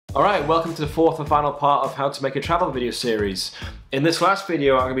Alright, welcome to the fourth and final part of how to make a travel video series. In this last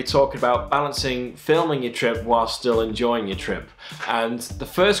video I'm going to be talking about balancing filming your trip while still enjoying your trip. And the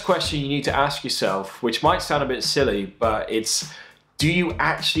first question you need to ask yourself, which might sound a bit silly, but it's, do you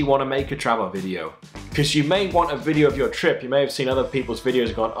actually want to make a travel video? Because you may want a video of your trip, you may have seen other people's videos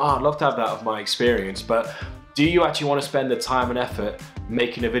and gone, oh, I'd love to have that of my experience, but do you actually want to spend the time and effort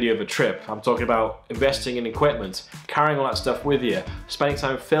making a video of a trip? I'm talking about investing in equipment, carrying all that stuff with you, spending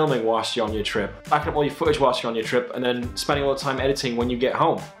time filming whilst you're on your trip, backing up all your footage whilst you're on your trip, and then spending all the time editing when you get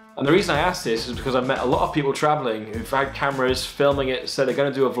home. And the reason I ask this is because I've met a lot of people traveling who've had cameras filming it, said they're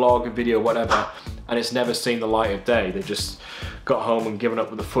going to do a vlog, a video, whatever, and it's never seen the light of day. They've just got home and given up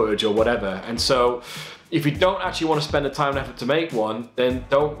with the footage or whatever. And so if you don't actually want to spend the time and effort to make one, then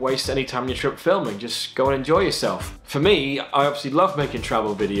don't waste any time on your trip filming. Just go and enjoy yourself. For me, I obviously love making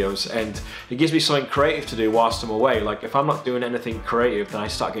travel videos, and it gives me something creative to do whilst I'm away. Like if I'm not doing anything creative, then I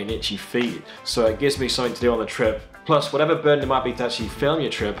start getting itchy feet. So it gives me something to do on the trip. Plus, whatever burden it might be to actually film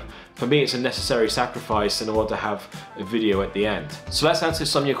your trip, for me it's a necessary sacrifice in order to have a video at the end. So let's answer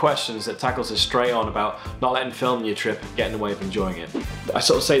some of your questions that tackles us straight on about not letting filming your trip get in the way of enjoying it. I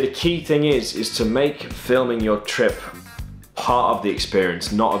sort of say the key thing is to make filming your trip part of the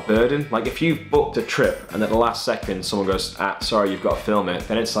experience, not a burden. Like if you've booked a trip and at the last second someone goes, sorry, you've got to film it,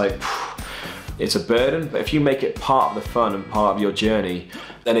 then it's like, it's a burden. But if you make it part of the fun and part of your journey,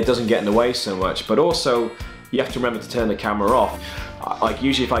 then it doesn't get in the way so much. But also, you have to remember to turn the camera off. Like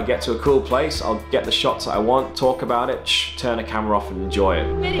usually if I get to a cool place, I'll get the shots that I want, talk about it, turn the camera off and enjoy it.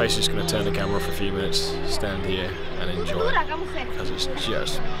 I'm basically just going to turn the camera off for a few minutes, stand here and enjoy it, because it's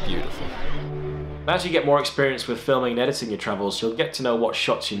just beautiful. As you get more experience with filming and editing your travels, you'll get to know what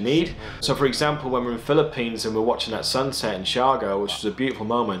shots you need. So for example, when we're in Philippines and we're watching that sunset in Siargao, which was a beautiful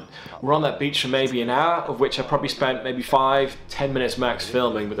moment, we're on that beach for maybe an hour, of which I probably spent maybe 5-10 minutes max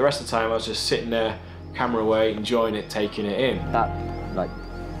filming, but the rest of the time I was just sitting there, camera away, enjoying it, taking it in. That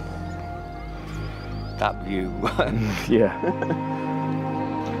view. Yeah.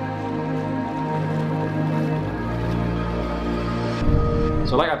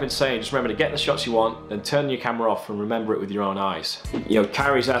 So like I've been saying, just remember to get the shots you want, then turn your camera off and remember it with your own eyes. You know,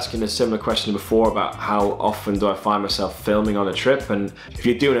 Carrie's asking a similar question before about how often do I find myself filming on a trip, and if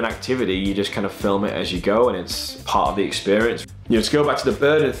you're doing an activity, you just kind of film it as you go and it's part of the experience. You know, to go back to the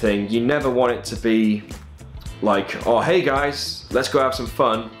burden thing, you never want it to be like, oh hey guys, let's go have some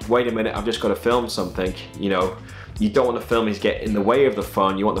fun, wait a minute, I've just got to film something. You know, you don't want the filming to get in the way of the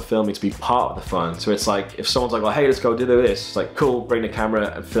fun, you want the filming to be part of the fun. So it's like, if someone's like, well, hey, let's go do this, it's like, cool, bring the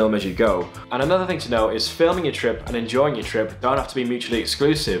camera and film as you go. And another thing to know is filming your trip and enjoying your trip don't have to be mutually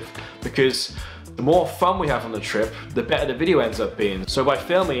exclusive, because the more fun we have on the trip, the better the video ends up being. So by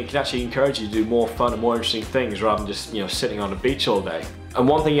filming, it can actually encourage you to do more fun and more interesting things rather than just, you know, sitting on the beach all day. And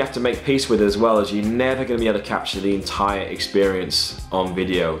one thing you have to make peace with as well is you're never going to be able to capture the entire experience on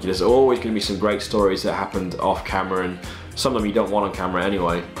video. There's always going to be some great stories that happened off camera, and some of them you don't want on camera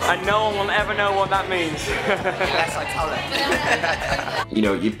anyway. And no one will ever know what that means. Unless I tell it. You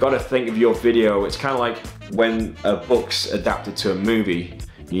know, you've got to think of your video, it's kind of like when a book's adapted to a movie.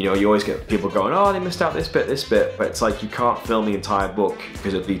 You know, you always get people going, oh, they missed out this bit, but it's like you can't film the entire book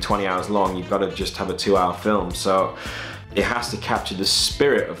because it'd be 20 hours long. You've got to just have a 2-hour film. So it has to capture the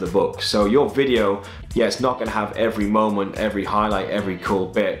spirit of the book. So your video, yeah, it's not going to have every moment, every highlight, every cool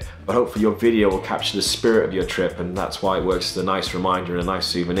bit, but hopefully your video will capture the spirit of your trip, and that's why it works as a nice reminder and a nice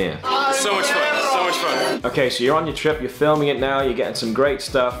souvenir. So much fun, so much fun. Okay, so you're on your trip, you're filming it now, you're getting some great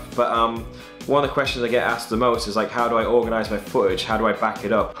stuff, but one of the questions I get asked the most is like, how do I organize my footage? How do I back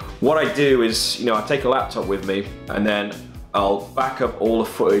it up? What I do is, you know, I take a laptop with me and then I'll back up all the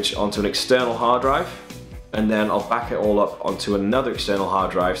footage onto an external hard drive, and then I'll back it all up onto another external hard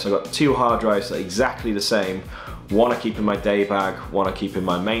drive. So I've got 2 hard drives that are exactly the same. One I keep in my day bag, one I keep in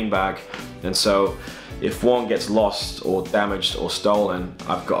my main bag. And so if one gets lost or damaged or stolen,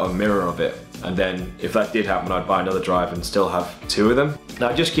 I've got a mirror of it. And then if that did happen, I'd buy another drive and still have 2 of them. Now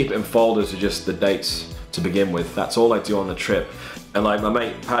I just keep it in folders of just the dates to begin with. That's all I do on the trip. And like my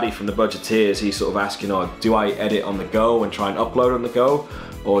mate Paddy from the Budgeteers, he's sort of asking, oh, do I edit on the go and try and upload on the go?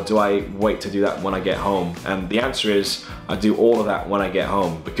 Or do I wait to do that when I get home? And the answer is, I do all of that when I get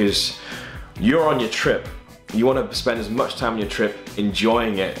home, because you're on your trip. You want to spend as much time on your trip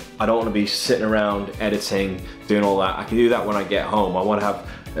enjoying it. I don't want to be sitting around editing, doing all that. I can do that when I get home. I want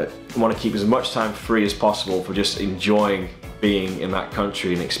to keep as much time free as possible for just enjoying being in that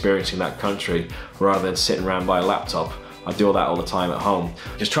country and experiencing that country, rather than sitting around by a laptop. I do all that all the time at home.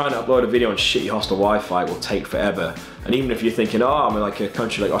 Just trying to upload a video on shitty hostel Wi-Fi will take forever. And even if you're thinking, oh, I'm in like a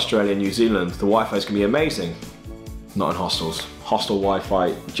country like Australia and New Zealand, the Wi-Fi is going to be amazing. Not in hostels. hostile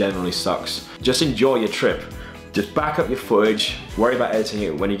Wi-Fi generally sucks. Just enjoy your trip. Just back up your footage, worry about editing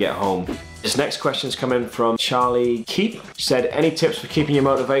it when you get home. This next question's coming from Charlie Keep. She said, any tips for keeping your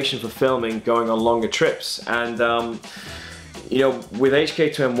motivation for filming going on longer trips? And you know, with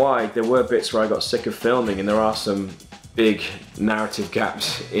HK2NY, there were bits where I got sick of filming, and there are some big narrative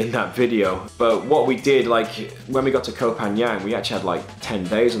gaps in that video. But what we did, like when we got to Koh Phangan, we actually had like 10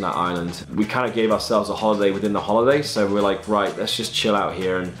 days on that island. We kind of gave ourselves a holiday within the holiday, so we're like, right, let's just chill out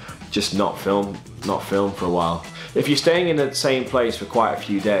here and just not film for a while. If you're staying in the same place for quite a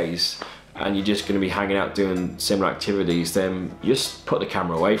few days and you're just going to be hanging out doing similar activities, then just put the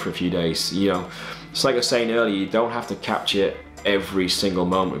camera away for a few days. You know, it's like I was saying earlier, you don't have to capture every single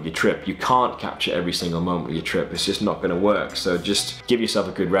moment of your trip. You can't capture every single moment of your trip. It's just not going to work. So just give yourself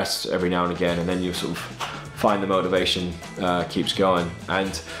a good rest every now and again, and then you sort of find the motivation keeps going.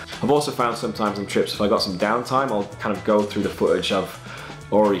 And I've also found sometimes on trips, if I got some downtime, I'll kind of go through the footage I've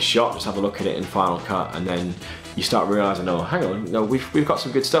already shot, just have a look at it in Final Cut, and then you start realizing, oh, hang on, no, we've got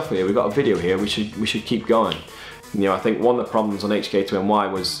some good stuff here. We've got a video here. We should keep going. You know, I think one of the problems on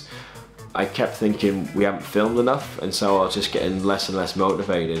HK2NY was I kept thinking we haven't filmed enough, and so I was just getting less and less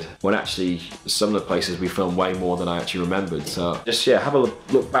motivated, when actually some of the places we filmed way more than I actually remembered. So just, yeah, have a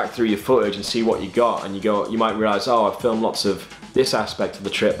look back through your footage and see what you got, and you might realize, oh, I've filmed lots of this aspect of the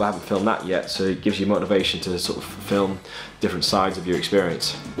trip, but I haven't filmed that yet, so it gives you motivation to sort of film different sides of your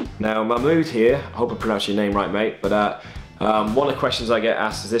experience. Now, Mahmood here, I hope I pronounced your name right, mate, but one of the questions I get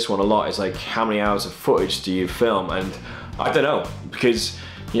asked is this one a lot, is like, how many hours of footage do you film? And I don't know, because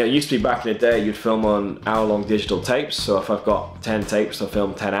you know, it used to be back in the day you'd film on hour-long digital tapes, so if I've got 10 tapes, I'll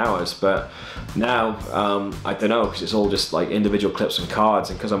film 10 hours, but now, I don't know, because it's all just like individual clips and cards,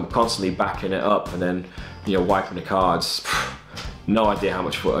 and because I'm constantly backing it up and then, you know, wiping the cards, no idea how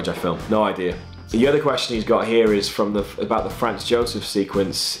much footage I filmed, no idea. The other question he's got here is from about the Franz Josef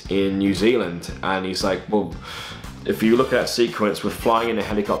sequence in New Zealand, and he's like, well, if you look at that sequence, we're flying in a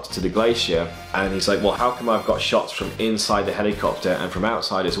helicopter to the glacier, and he's like, well, how come I've got shots from inside the helicopter and from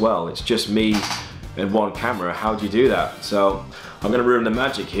outside as well? It's just me and one camera, how do you do that? So I'm gonna ruin the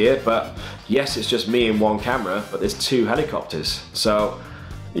magic here, but yes, it's just me and one camera, but there's two helicopters. So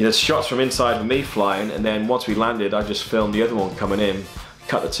there's shots from inside of me flying, and then once we landed, I just filmed the other one coming in,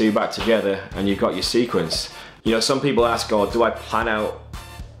 cut the two back together, and you've got your sequence. You know, some people ask, oh, do I plan out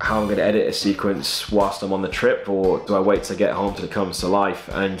how I'm going to edit a sequence whilst I'm on the trip, or do I wait till I get home till it comes to life?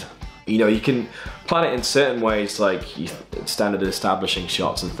 And you know, you can plan it in certain ways, like standard establishing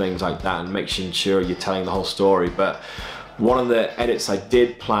shots and things like that, and making sure you're telling the whole story. But one of the edits I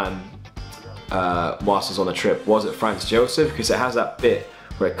did plan whilst I was on the trip was at Franz Josef, because it has that bit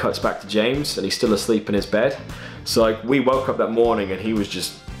where it cuts back to James and he's still asleep in his bed. So like, we woke up that morning and he was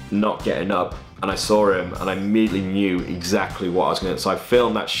just not getting up, and I saw him and I immediately knew exactly what I was going to do. So I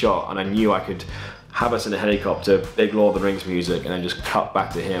filmed that shot and I knew I could have us in a helicopter, big Lord of the Rings music, and then just cut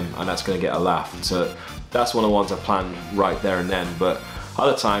back to him, and that's going to get a laugh. So that's one of the ones I planned right there and then, but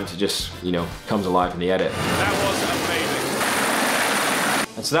other times it just, you know, comes alive in the edit. That was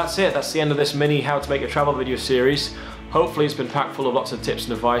amazing. And so that's it. That's the end of this mini How to Make a Travel video series. Hopefully it's been packed full of lots of tips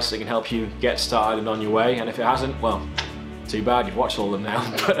and advice that can help you get started and on your way, and if it hasn't, well, too bad, you've watched all of them now.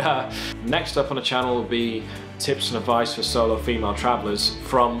 But next up on the channel will be tips and advice for solo female travellers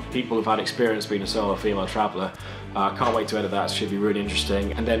from people who've had experience being a solo female traveller. Can't wait to edit that, it should be really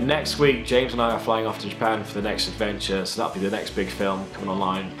interesting. And then next week, James and I are flying off to Japan for the next adventure, so that'll be the next big film coming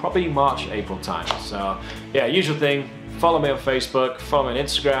online, probably March, April time. So yeah, usual thing, follow me on Facebook, follow me on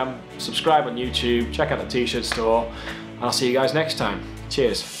Instagram, subscribe on YouTube, check out the t-shirt store, and I'll see you guys next time.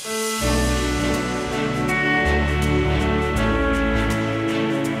 Cheers.